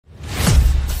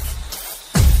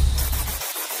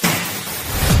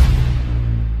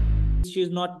she's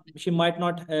not, she might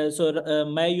not,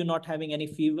 May, you're not having any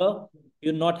fever,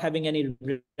 you're not having any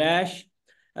rash,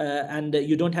 and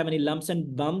you don't have any lumps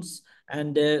and bumps,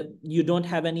 and you don't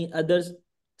have any other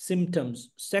symptoms.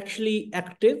 Sexually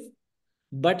active,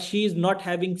 but she is not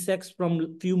having sex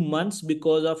from few months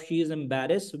because of she is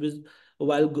embarrassed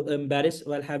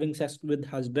while having sex with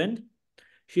husband.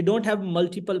 She don't have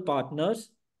multiple partners.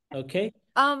 Okay.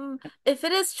 If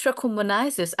it is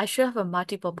trichomoniasis, I should have a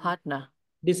multiple partner.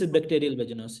 This is bacterial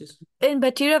vaginosis. In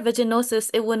bacterial vaginosis,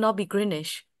 it will not be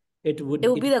greenish. It It would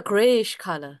will be the grayish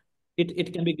color.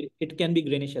 it can be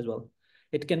greenish as well.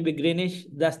 It can be greenish.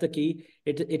 That's the key.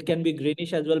 It can be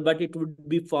greenish as well, but it would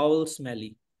be foul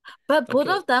smelly. But both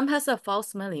Okay. of them has a foul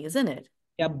smelling, isn't it?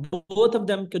 Yeah, both of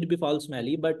them could be foul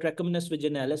smelly, but Trichomonas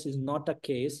vaginalis is not a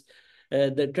case.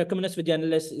 The Trichomonas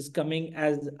vaginalis is coming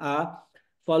as a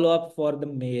follow-up for the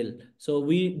male. So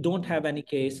we don't have any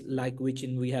case like which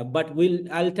in we have, but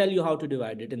I'll tell you how to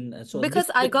divide it. And so this, Because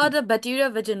I got a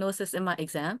bacterial vaginosis in my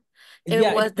exam.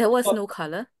 yeah, There was no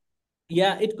color.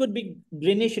 yeah, it could be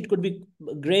greenish, it could be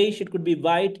grayish, it could be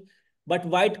white, but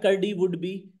white curdy would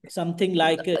be something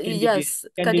like Yes, candidiasis.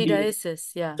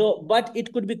 candidiasis, yeah. So, but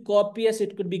it could be copious,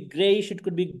 it could be grayish, it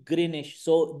could be greenish.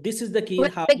 So this is the key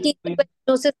But how bacterial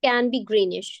vaginosis can be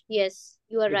greenish. Yes,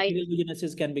 you are right. bacterial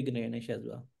vaginosis can be greenish as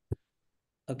well.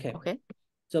 Okay. Okay.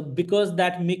 So because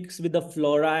that mix with the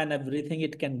flora and everything,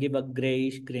 it can give a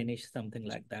grayish, greenish, something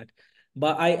like that.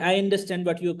 But I understand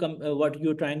what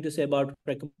you're trying to say about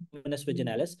Trichomonas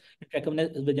vaginalis. In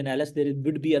Trichomonas vaginalis, there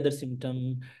would be other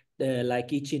symptom like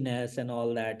itchiness and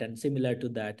all that, and similar to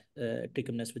that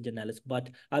Trichomonas vaginalis. But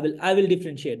I will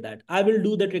differentiate that. I will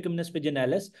do the Trichomonas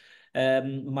vaginalis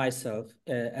myself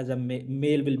as a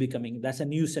male will be coming. That's a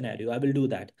new scenario. I will do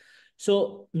that.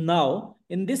 So now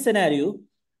in this scenario,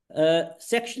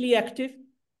 sexually active,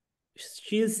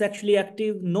 she is sexually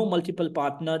active, no multiple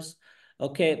partners.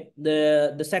 Okay,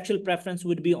 the sexual preference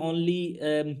would be only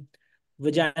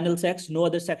vaginal sex, no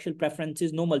other sexual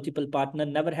preferences, no multiple partner,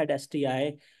 never had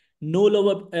STI, no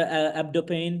lower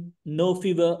abdomen, no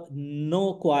fever,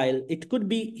 no coil. It could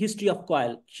be history of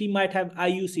coil. She might have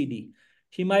IUCD.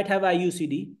 She might have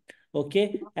IUCD.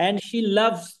 Okay, and she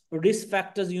loves risk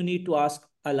factors. You need to ask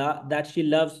Allah that she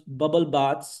loves bubble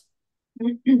baths.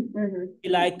 She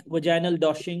like vaginal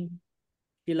doshing.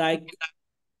 She like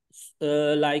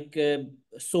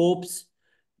soaps,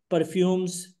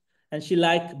 perfumes, and she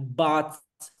like baths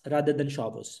rather than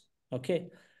showers. Okay,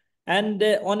 and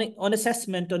on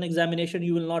assessment, on examination,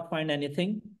 you will not find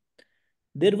anything.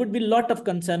 There would be a lot of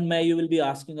concern. May you will be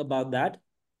asking about that.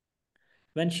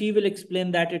 When she will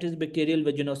explain that it is bacterial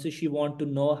vaginosis, she want to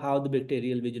know how the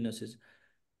bacterial vaginosis.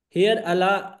 Here,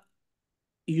 Allah,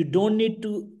 you don't need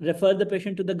to refer the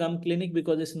patient to the gum clinic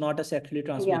because it's not a sexually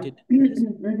transmitted disease.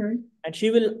 And she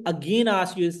will again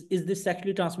ask you, is this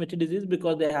sexually transmitted disease?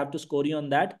 Because they have to score you on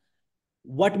that.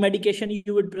 What medication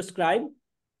you would prescribe,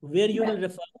 where you will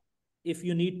refer if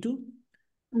you need to,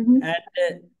 and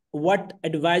what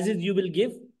advices you will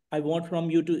give. I want from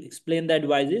you to explain the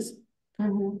advices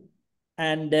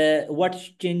and what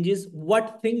changes,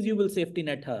 what things you will safety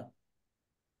net her.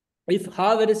 If,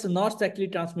 however, it's not sexually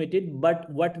transmitted, but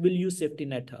what will you safety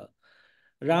net her?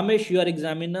 Ramesh, you are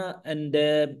examiner, and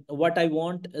what I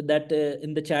want that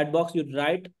in the chat box you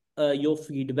write your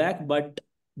feedback, but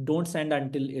don't send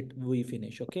until we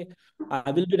finish. Okay,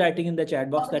 I will be writing in the chat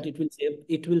box that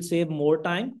it will save more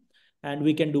time, and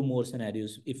we can do more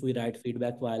scenarios if we write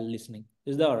feedback while listening.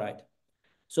 Is that all right?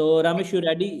 So Ramesh, you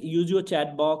ready? Use your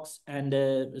chat box, and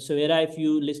Savera, if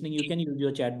you listening, you can use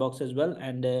your chat box as well,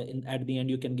 and at the end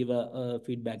you can give a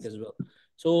feedback as well.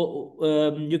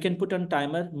 So you can put on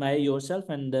timer, Maya yourself,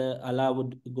 and Allah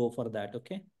would go for that.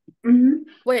 Okay.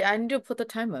 Wait, I need to put the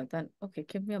timer then. Okay,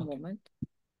 give me a moment.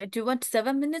 Do you want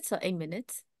 7 minutes or 8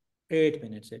 minutes? 8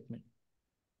 minutes. 8 minutes.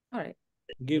 All right.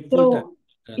 Give full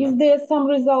time. Is there some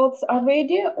results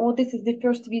already, or this is the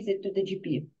first visit to the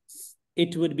GP?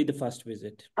 It would be the first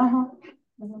visit.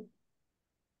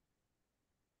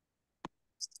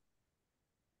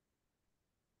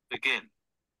 Begin.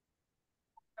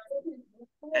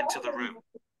 Enter the room.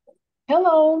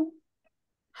 Hello.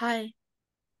 Hi.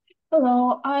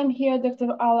 Hello, I'm here, Dr.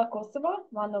 Ala Kosova,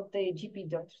 one of the GP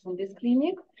doctors in this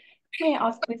clinic. May I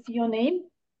ask please your name?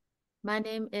 My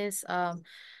name is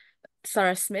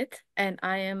Sarah Smith, and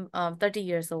I am 30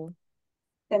 years old.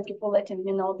 Thank you for letting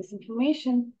me know this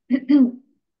information.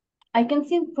 I can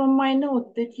see from my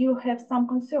note that you have some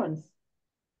concerns.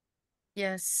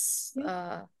 Yes.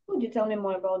 Could you tell me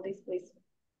more about this, please?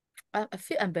 I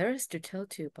feel embarrassed to tell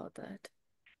you about that.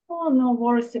 Oh, no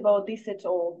worries about this at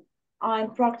all.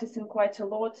 I'm practicing quite a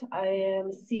lot. I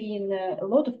am seeing a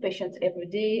lot of patients every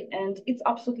day, and it's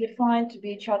absolutely fine to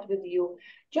be chat with you.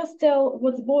 Just tell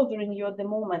what's bothering you at the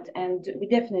moment, and we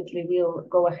definitely will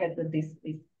go ahead with this,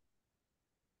 please.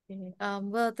 Okay.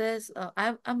 Well,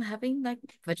 I'm having like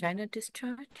vaginal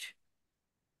discharge.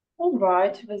 All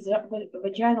right,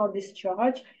 vaginal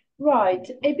discharge. Right,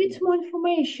 a bit more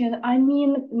information. I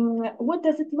mean, what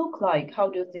does it look like? How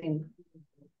do you think?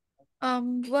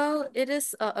 Well, it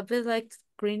is a bit like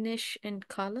greenish in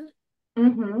color.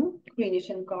 Mm-hmm. Greenish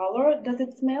in color. Does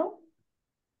it smell?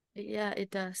 Yeah,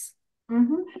 it does.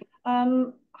 Mm-hmm.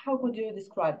 How would you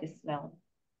describe this smell?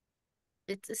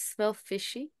 It smells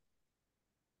fishy.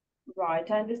 Right,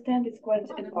 I understand it's quite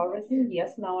embarrassing.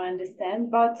 Yes, now I understand.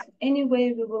 But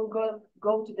anyway, we will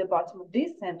go to the bottom of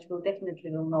this and we'll definitely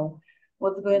will know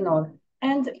what's going on.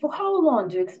 And for how long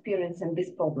do you experience this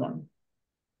problem?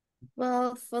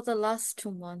 Well, for the last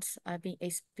 2 months, I've been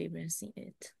experiencing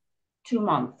it. 2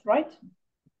 months, right?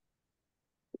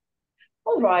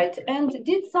 All right. And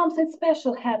did something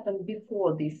special happen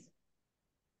before this?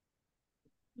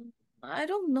 I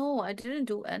don't know. I didn't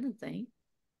do anything.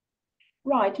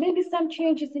 Right. Maybe some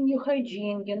changes in your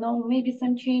hygiene, maybe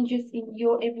some changes in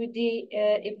your everyday,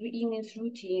 every evening's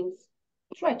routines.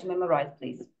 Try to memorize,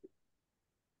 please.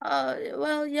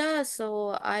 Well, yeah,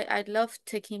 so I love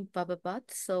taking bubble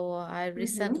bath. So I Mm-hmm.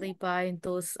 recently buy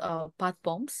those bath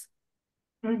bombs.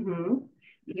 Mm-hmm.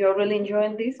 You're really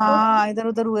enjoying this हाँ process? इधर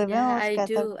उधर हुए मैं Yeah, और I कहता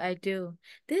do. I do.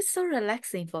 This is so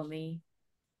relaxing for me.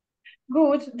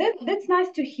 Good. That's nice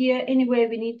to hear. Anyway,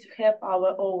 we need to have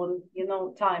our own,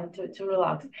 time to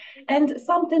relax. And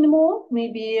something more,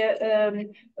 maybe,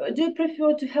 do you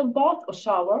prefer to have bath or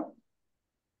shower?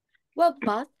 Well,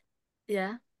 bath,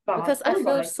 yeah, Bath. because I All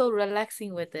feel right. so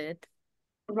relaxing with it.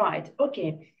 Right.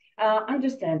 Okay.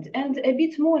 Understand. And a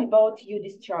bit more about your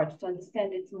discharge to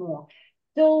understand it more.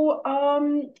 So,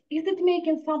 is it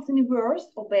making something worse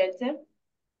or better?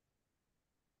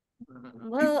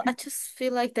 Well, I just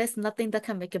feel like there's nothing that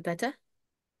can make it better.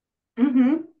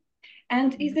 Mm-hmm.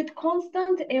 And is it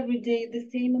constant every day the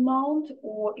same amount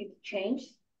or it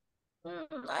changes?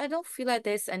 I don't feel like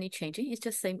there's any changing. It's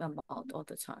just same amount all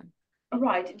the time.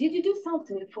 Right. Did you do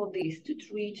something for this to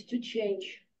treat, to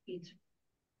change it?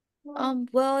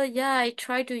 Well, yeah, I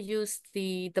try to use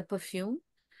the perfume,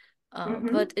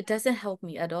 Mm-hmm. but it doesn't help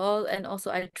me at all. And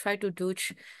also I try to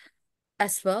douche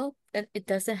as well, and it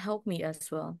doesn't help me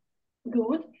as well.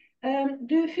 Good.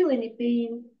 Do you feel any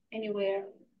pain anywhere?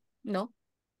 No.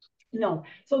 No.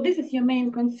 So this is your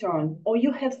main concern, or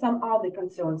you have some other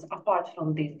concerns apart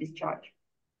from this discharge?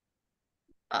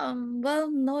 Well,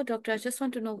 no, doctor. I just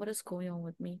want to know what is going on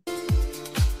with me.